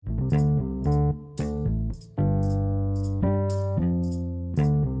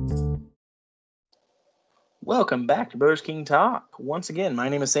Welcome back to Burger King Talk. Once again, my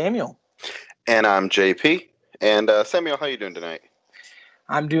name is Samuel. And I'm JP. And Samuel, how you doing tonight?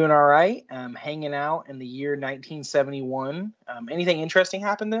 I'm doing all right. I'm hanging out in the year 1971. Anything interesting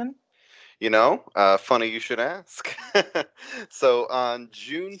happened then? Funny you should ask. So on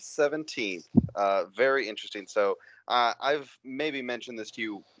June 17th, very interesting. So I've maybe mentioned this to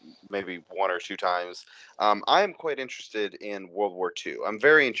you maybe one or two times. I am quite interested in World War II. I'm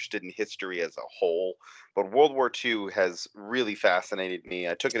very interested in history as a whole, but World War II has really fascinated me.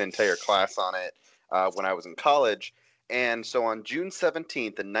 I took an entire class on it when I was in college. And so on June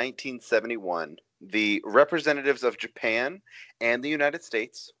 17th in 1971, the representatives of Japan and the United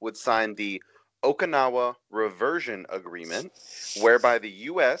States would sign the Okinawa Reversion Agreement, whereby the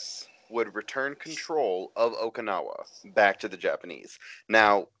U.S. would return control of Okinawa back to the Japanese.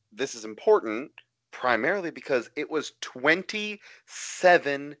 Now, this is important primarily because it was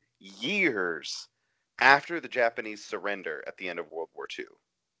 27 years after the Japanese surrender at the end of World War II.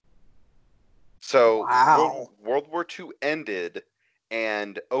 So Wow. World War II ended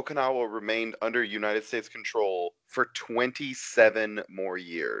and Okinawa remained under United States control for 27 more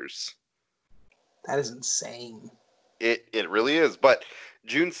years. That is insane. It really is. But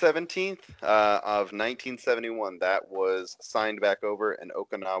June 17th of 1971, that was signed back over, and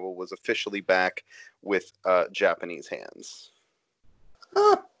Okinawa was officially back with Japanese hands.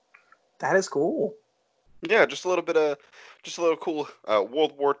 Huh. That is cool. Yeah, just a little cool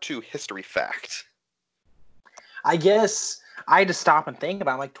World War II history fact. I guess I had to stop and think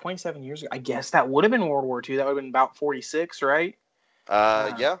about it, like 27 years ago. I guess that would have been World War II. That would have been about 46, right?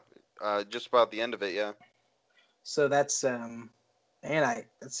 Yeah, just about the end of it, yeah. So that's that's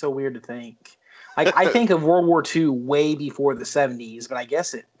so weird to think. Like I think of World War II way before the 70s, but I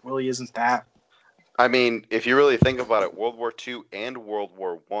guess it really isn't that. I mean, if you really think about it, World War II and World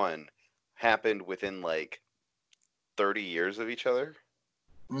War I happened within like 30 years of each other.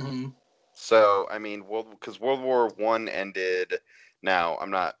 Mm-hmm. So, I mean, because World War I ended. Now,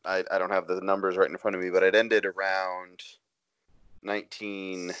 I don't have the numbers right in front of me, but it ended around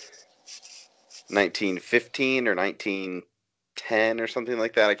 1915 or 1910 or something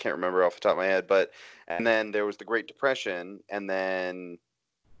like that. I can't remember off the top of my head. And then there was the Great Depression, and then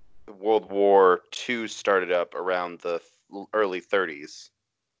World War II started up around the early 30s.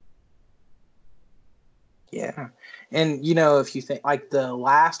 Yeah. And, if you think, like, the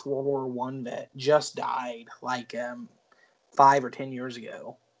last World War I vet just died, like, 5 or 10 years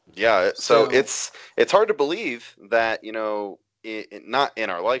ago. Yeah, so it's hard to believe that, not in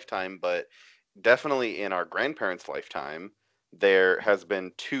our lifetime, but definitely in our grandparents' lifetime, there has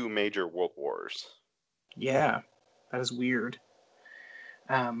been 2 major world wars. Yeah, that is weird.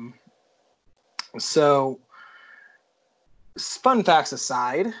 So, fun facts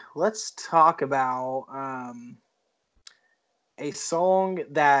aside, let's talk about a song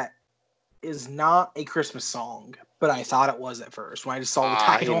that is not a Christmas song, but I thought it was at first when I just saw the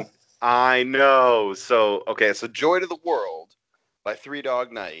title. I know. So Joy to the World by Three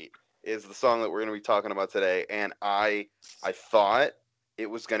Dog Night is the song that we're going to be talking about today. And I thought it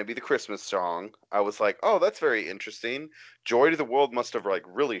was going to be the Christmas song. I was like, oh, that's very interesting. Joy to the World must have like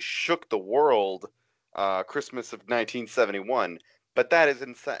really shook the world Christmas of 1971. But that is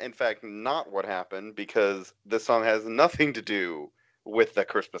in fact not what happened, because this song has nothing to do with the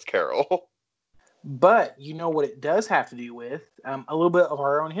Christmas Carol. But you know what it does have to do with? A little bit of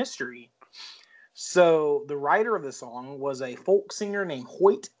our own history. So the writer of the song was a folk singer named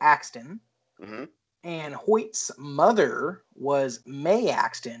Hoyt Axton. Mm-hmm. And Hoyt's mother was Mae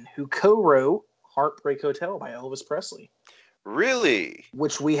Axton, who co-wrote Heartbreak Hotel by Elvis Presley. Really?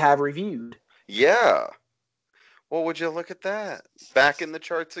 Which we have reviewed. Yeah. Well, would you look at that? Back in the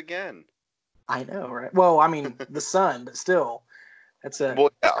charts again. I know, right? Well, I mean, the sun, but still, that's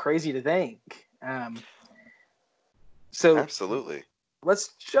crazy to think. So absolutely. Let's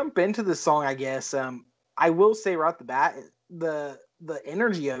jump into the song, I guess. I will say right off the bat, the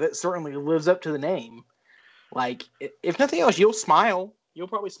energy of it certainly lives up to the name. Like, if nothing else, you'll smile. You'll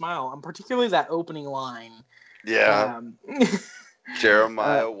probably smile. Particularly that opening line. Yeah.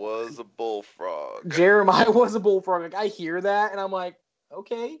 Jeremiah was a bullfrog. Jeremiah was a bullfrog. Like, I hear that, and I'm like,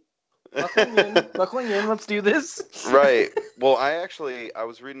 okay, buckling in. Let's do this. Right. Well, I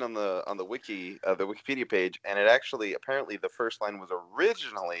was reading on the wiki, the Wikipedia page, and it actually apparently the first line was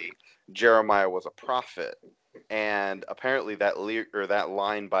originally Jeremiah was a prophet, and apparently that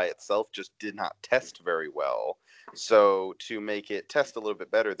line by itself just did not test very well. So to make it test a little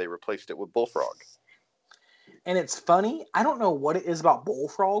bit better, they replaced it with bullfrog. And it's funny. I don't know what it is about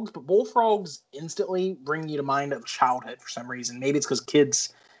bullfrogs, but bullfrogs instantly bring you to mind of childhood for some reason. Maybe it's because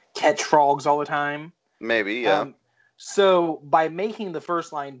kids catch frogs all the time. Maybe, yeah. So by making the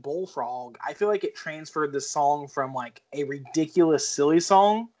first line bullfrog, I feel like it transferred the song from like a ridiculous, silly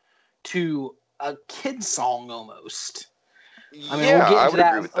song to a kid song almost. I mean, we'll Yeah, get I into would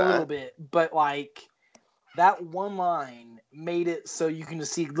agree that with a little that. bit, but like that one line made it so you can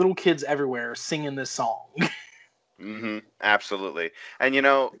just see little kids everywhere singing this song. Absolutely. And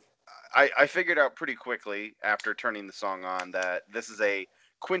I figured out pretty quickly after turning the song on that this is a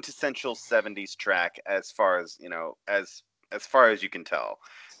quintessential 70s track as far as, as far as you can tell.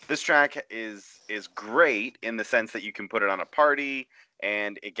 This track is great in the sense that you can put it on a party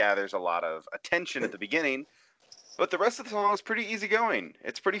and it gathers a lot of attention at the beginning, but the rest of the song is pretty easygoing.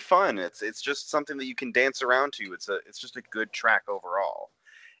 It's pretty fun. It's just something that you can dance around to. It's just a good track overall.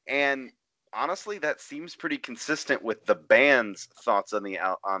 And honestly, that seems pretty consistent with the band's thoughts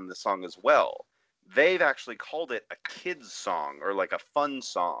on the song as well. They've actually called it a kids song or like a fun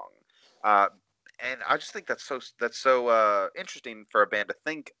song, uh, and I just think that's so interesting for a band to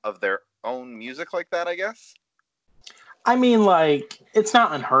think of their own music like that. I guess. I mean, like, it's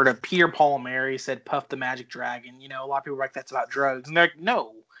not unheard of. Peter, Paul, and Mary said Puff the Magic Dragon. You know, a lot of people are like, that's about drugs. And they're like,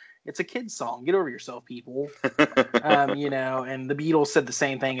 no, it's a kid's song. Get over yourself, people. You know, and the Beatles said the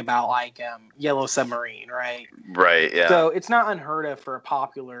same thing about, like, Yellow Submarine, right? Right. Yeah. So it's not unheard of for a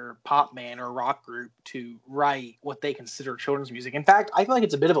popular pop band or rock group to write what they consider children's music. In fact, I feel like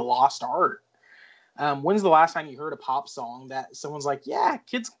it's a bit of a lost art. When's the last time you heard a pop song that someone's like, yeah,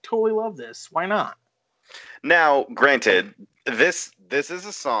 kids totally love this. Why not? Now, granted, this is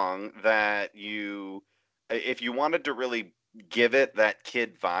a song that if you wanted to really give it that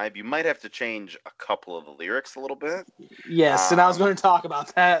kid vibe, you might have to change a couple of the lyrics a little bit. Yes, and I was Um, going to talk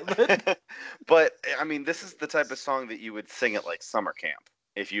about that. But but I mean, this is the type of song that you would sing at like summer camp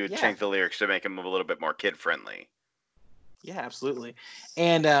if you would yeah, change the lyrics to make them a little bit more kid friendly. yeah, absolutely.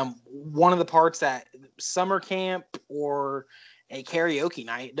 And one of the parts that summer camp or a karaoke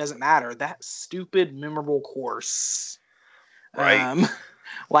night, doesn't matter. That stupid memorable chorus. Right. Um,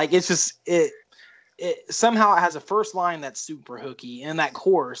 like it's just it somehow it has a first line that's super hooky, and that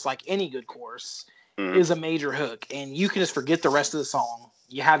chorus, like any good chorus, Hmm. is a major hook, and you can just forget the rest of the song.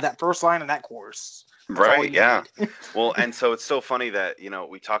 You have that first line and that chorus. That's all Right. you Yeah. need. Well, and so it's so funny that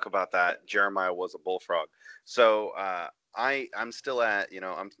we talk about that Jeremiah was a bullfrog. So I'm still at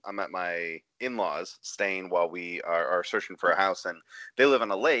I'm at my in-laws staying while we are searching for a house, and they live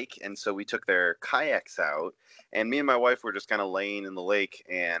on a lake, and so we took their kayaks out, and me and my wife were just kind of laying in the lake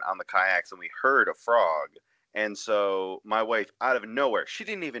and on the kayaks, and we heard a frog. And so my wife, out of nowhere, she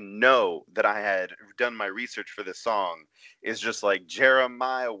didn't even know that I had done my research for this song, is just like,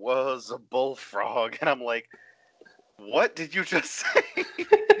 Jeremiah was a bullfrog. And I'm like, what did you just say?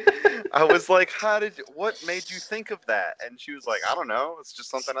 I was like, what made you think of that? And she was like, I don't know. It's just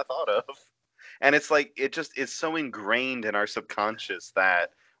something I thought of. And it's like, it just is so ingrained in our subconscious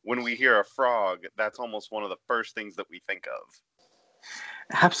that when we hear a frog, that's almost one of the first things that we think of.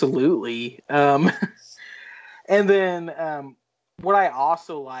 Absolutely. And then what I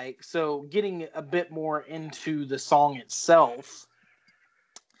also like, so getting a bit more into the song itself,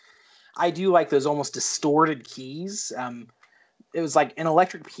 I do like those almost distorted keys. It was like an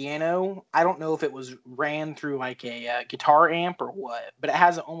electric piano. I don't know if it was ran through like a guitar amp or what, but it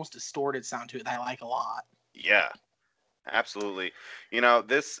has an almost distorted sound to it that I like a lot. Yeah, absolutely.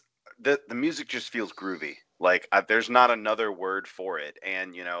 This the music just feels groovy. Like there's not another word for it,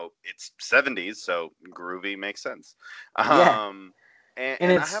 and it's 70s, so groovy makes sense. Yeah, Um, and,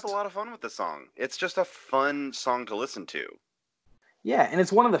 and and I have a it's lot of fun with the song. It's just a fun song to listen to. yeah, and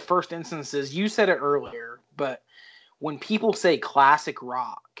it's one of the first instances. You said it earlier, but when people say classic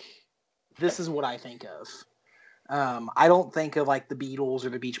rock, this is what I think of. I don't think of like the Beatles or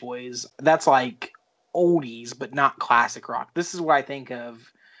the Beach Boys. That's like oldies, but not classic rock. This is what I think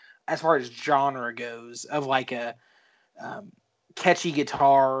of as far as genre goes, of like a um, catchy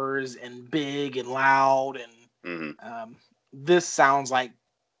guitars and big and loud, and Hmm. this sounds like,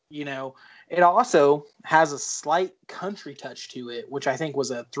 you know, it also has a slight country touch to it, which I think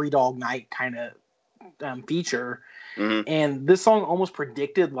was a Three Dog Night kind of feature. Hmm. And this song almost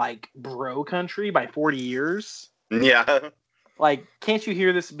predicted like bro country by 40 years. Yeah. Like, can't you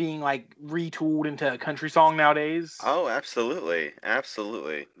hear this being like retooled into a country song nowadays? Oh, absolutely,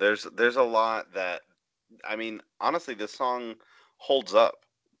 absolutely. There's a lot that, I mean, honestly, this song holds up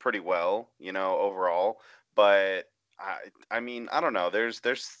pretty well, overall. But I mean, I don't know. There's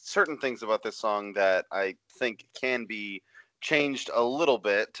certain things about this song that I think can be changed a little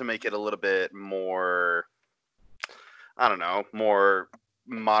bit to make it a little bit more. I don't know, more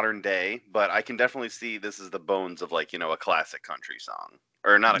modern day, but I can definitely see this is the bones of like, a classic country song.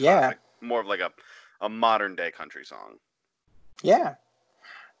 Or not a Yeah, classic, more of like a modern day country song. yeah.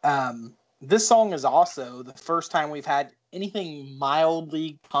 This song is also the first time we've had anything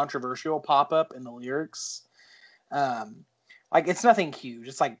mildly controversial pop up in the lyrics. Um, like it's nothing huge.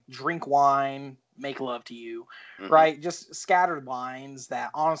 It's like drink wine, make love to you, Hmm. right? Just scattered lines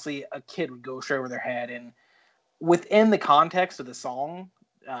that honestly a kid would go straight over their head. And within the context of the song,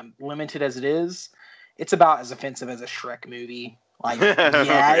 limited as it is, it's about as offensive as a Shrek movie. Like,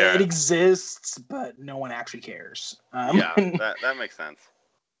 yeah, it Yeah. exists, but no one actually cares. Yeah, that makes sense.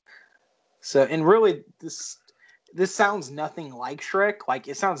 So, and really, this sounds nothing like Shrek. Like,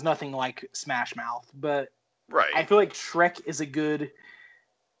 it sounds nothing like Smash Mouth, but I Right. feel like Shrek is a good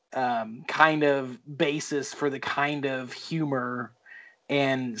kind of basis for the kind of humor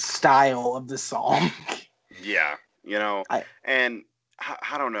and style of the song. Yeah, I and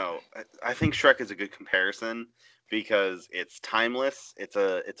I don't know. I think Shrek is a good comparison because it's timeless. It's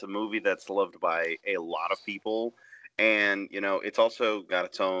a movie that's loved by a lot of people, and it's also got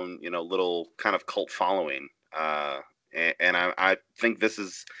its own little kind of cult following. And I think this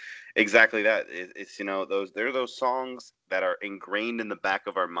is exactly that. It's there are those songs that are ingrained in the back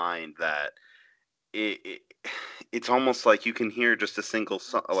of our mind that it it's almost like you can hear just a single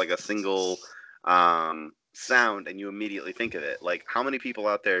like a single sound and you immediately think of it. Like how many people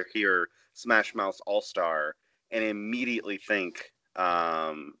out there hear Smash Mouth All Star and immediately think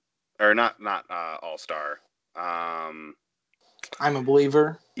or not All Star. Um, I'm a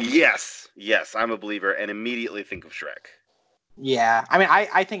believer. yes, I'm a believer and immediately think of Shrek. Yeah, I mean,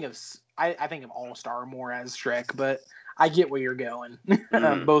 I think of All Star more as Shrek, but I get where you're going.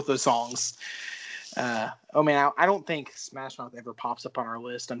 Mm, Both those songs. Oh man, I don't think Smash Mouth ever pops up on our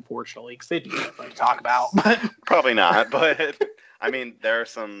list, unfortunately, because they do nothing to talk about. But probably not, but I mean there are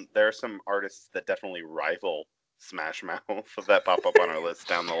some artists that definitely rival Smash Mouth that pop up on our list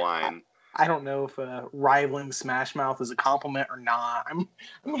down the I, line. I don't know if rivaling Smash Mouth is a compliment or not. I'm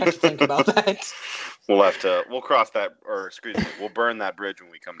gonna have to think about that. We'll cross that, or excuse me, we'll burn that bridge when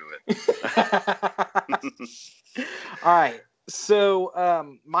we come to it. All right.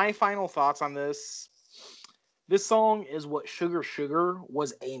 So, my final thoughts on this. This song is what Sugar Sugar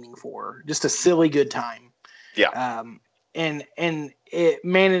was aiming for. Just a silly good time. Yeah. And it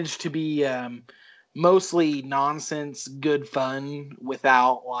managed to be mostly nonsense, good fun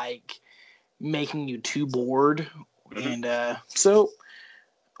without like making you too bored. Hmm. And so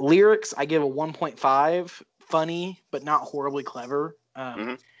lyrics, I give a 1.5. Funny, but not horribly clever.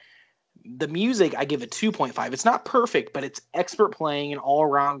 Hmm. The music, I give a 2.5. It's not perfect, but it's expert playing and all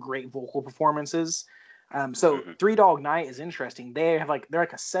around great vocal performances. So Hmm. Three Dog Night is interesting. They're like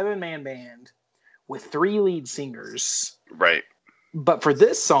a 7-man band with 3 lead singers. Right. But for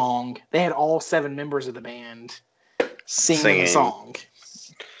this song, they had all 7 members of the band singing the Singing. song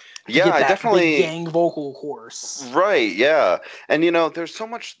to Yeah, get I that big definitely. gang vocal chorus. Right. Yeah. And there's so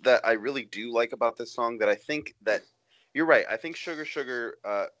much that I really do like about this song that I think that you're right. I think Sugar Sugar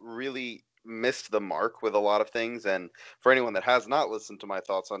really missed the mark with a lot of things. And for anyone that has not listened to my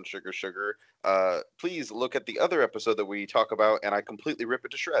thoughts on Sugar Sugar, please look at the other episode that we talk about, and I completely rip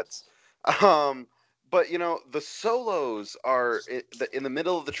it to shreds. Um, but the solos are in the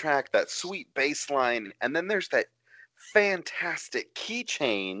middle of the track, that sweet bass line, and then there's that fantastic key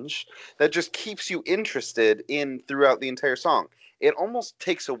change that just keeps you interested in throughout the entire song. It almost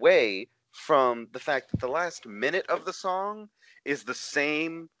takes away from the fact that the last minute of the song is the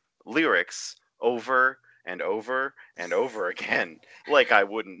same lyrics over and over and over again, like I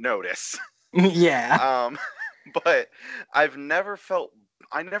wouldn't notice. Yeah. Um, but I've never felt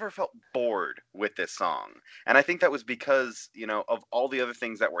I never felt bored with this song, and I think that was because of all the other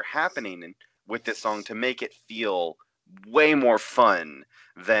things that were happening with this song to make it feel way more fun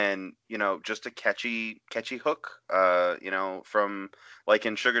than just a catchy hook. From like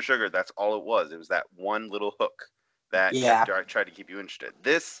in Sugar Sugar, that's all it was. It was that one little hook that Yeah. tried to keep you interested.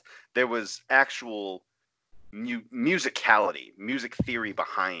 There was actual musicality, music theory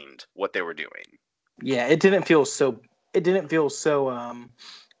behind what they were doing. Yeah, it didn't feel so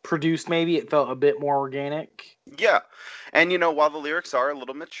produced. Maybe it felt a bit more organic. Yeah, and while the lyrics are a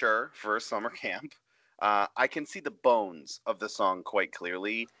little mature for a summer camp, I can see the bones of the song quite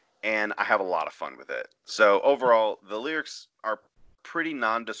clearly, and I have a lot of fun with it. So overall, the lyrics are pretty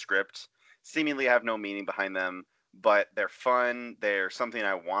nondescript, seemingly have no meaning behind them, but they're fun. They're something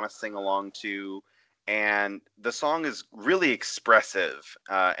I want to sing along to, and the song is really expressive,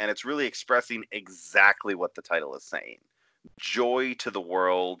 and it's really expressing exactly what the title is saying: joy to the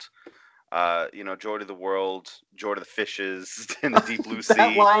world. Joy to the world, joy to the fishes in the deep blue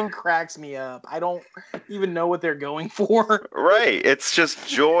That sea. line cracks me up. I don't even know what they're going for. Right. It's just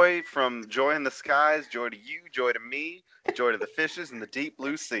joy from joy in the skies, joy to you, joy to me, joy to the fishes in the deep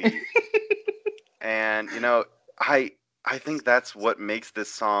blue sea. And I think that's what makes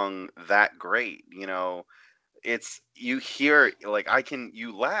this song that great. It's you hear like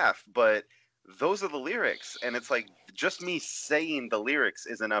you laugh, but those are the lyrics, and it's like just me saying the lyrics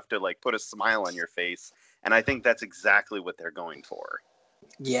is enough to like put a smile on your face, and I think that's exactly what they're going for.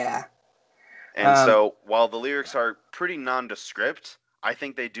 Yeah. And so while the lyrics are pretty nondescript, I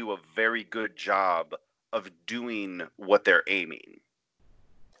think they do a very good job of doing what they're aiming.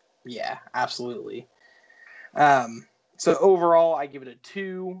 Yeah, absolutely. So overall, I give it a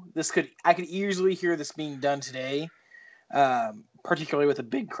 2. I could easily hear this being done today, particularly with a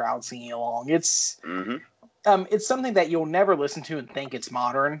big crowd singing along. It's something that you'll never listen to and think it's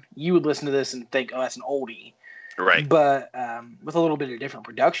modern. You would listen to this and think, oh, that's an oldie. Right. But with a little bit of different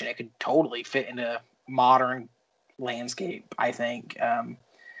production, it could totally fit into modern landscape, I think.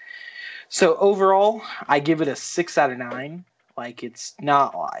 So overall, I give it a 6 out of 9. Like, it's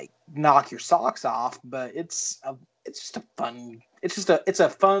not like knock your socks off, but it's just a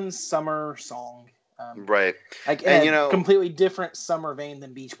fun summer song. Right. Like And in a completely different summer vein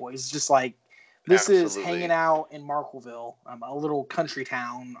than Beach Boys. It's just like this is hanging out in Markville, a little country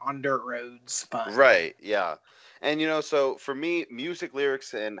town on dirt roads. Fun. Right. Yeah. And so for me, music,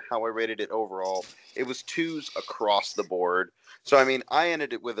 lyrics, and how I rated it overall, it was 2s across the board. So I mean, I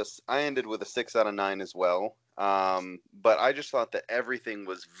ended with a 6 out of 9 as well. But I just thought that everything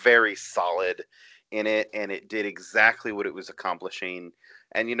was very solid in it, and it did exactly what it was accomplishing.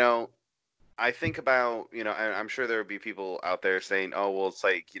 And I think about, I'm sure there would be people out there saying, oh, well, it's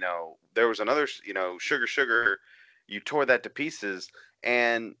like, there was another, Sugar Sugar, you tore that to pieces.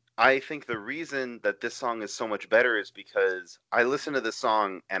 And I think the reason that this song is so much better is because I listen to this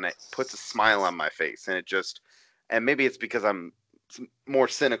song and it puts a smile on my face. And maybe it's because I'm more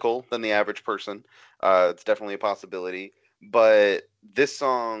cynical than the average person. It's definitely a possibility. But this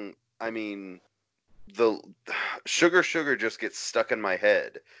song, I mean, the Sugar Sugar just gets stuck in my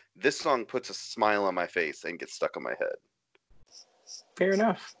head. This song puts a smile on my face and gets stuck in my head. Fair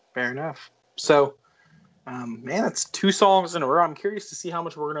enough. So, man, that's 2 songs in a row. I'm curious to see how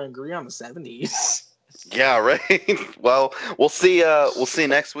much we're going to agree on the 70s. Yeah, right. Well, we'll see. We'll see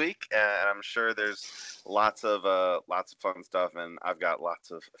next week, and I'm sure there's lots of fun stuff, and I've got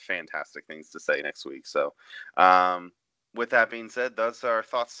lots of fantastic things to say next week. So, with that being said, that is our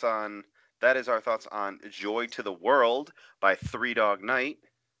thoughts on "Joy to the World" by Three Dog Night.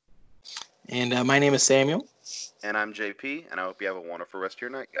 And my name is Samuel. And I'm JP, and I hope you have a wonderful rest of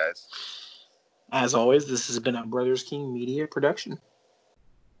your night, guys. As always, this has been a Brothers King Media production.